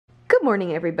Good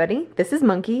morning, everybody. This is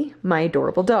Monkey, my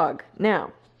adorable dog.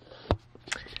 Now,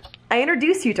 I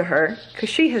introduce you to her because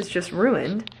she has just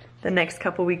ruined the next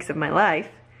couple weeks of my life,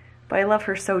 but I love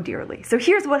her so dearly. So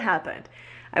here's what happened.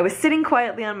 I was sitting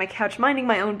quietly on my couch minding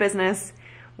my own business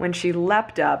when she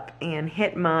leapt up and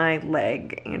hit my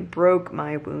leg and broke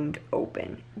my wound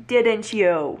open. Didn't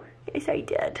you? Yes, I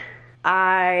did.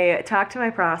 I talked to my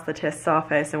prosthetist's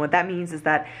office, and what that means is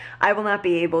that I will not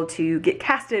be able to get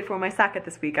casted for my socket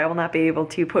this week. I will not be able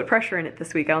to put pressure in it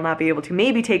this week. I will not be able to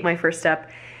maybe take my first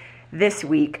step this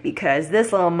week because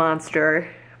this little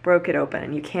monster broke it open,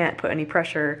 and you can't put any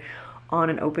pressure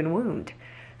on an open wound.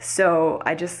 So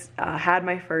I just had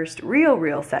my first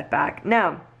real setback.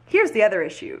 Now, here's the other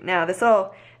issue. Now, this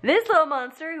little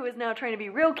monster who is now trying to be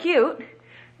real cute,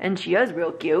 and she is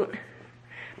real cute,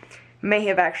 may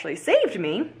have actually saved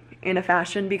me in a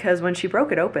fashion because when she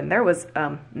broke it open, there was,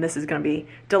 this is going to be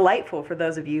delightful for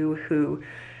those of you who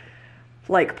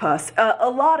like pus, a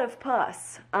lot of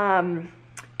pus.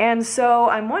 And so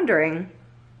I'm wondering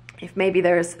if maybe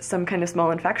there's some kind of small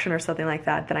infection or something like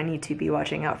that that I need to be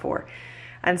watching out for.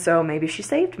 And so maybe she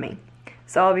saved me.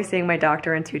 So I'll be seeing my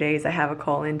doctor in 2 days. I have a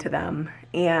call into them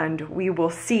and we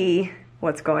will see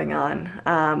what's going on.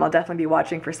 I'll definitely be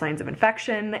watching for signs of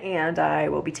infection, and I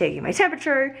will be taking my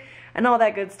temperature and all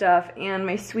that good stuff, and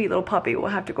my sweet little puppy will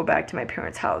have to go back to my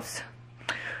parents' house.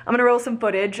 I'm gonna roll some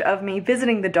footage of me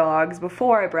visiting the dogs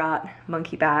before I brought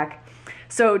Monkey back.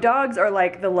 So dogs are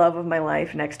like the love of my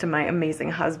life next to my amazing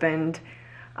husband.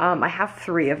 I have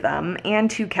 3 of them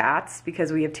and 2 cats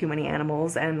because we have too many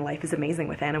animals and life is amazing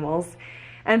with animals.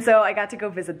 And so I got to go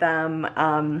visit them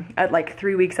at like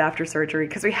 3 weeks after surgery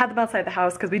because we had them outside the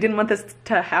house because we didn't want this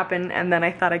to happen, and then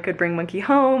I thought I could bring Monkey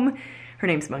home. Her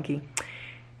name's Monkey.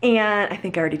 And I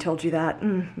think I already told you that.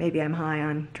 Maybe I'm high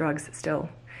on drugs still.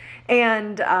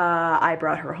 And I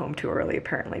brought her home too early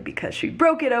apparently because she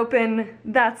broke it open.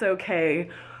 That's okay.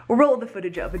 Roll the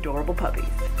footage of adorable puppies.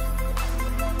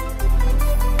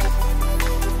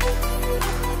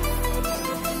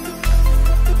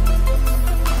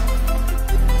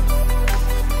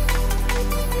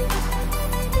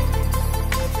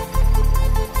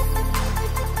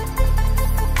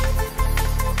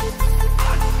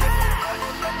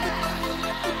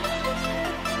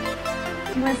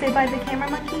 You want to say bye to the camera,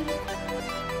 Monkey?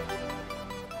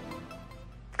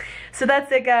 So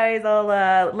that's it, guys.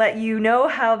 I'll let you know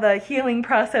how the healing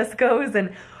process goes,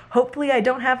 and hopefully I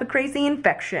don't have a crazy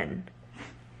infection.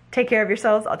 Take care of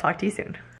yourselves. I'll talk to you soon.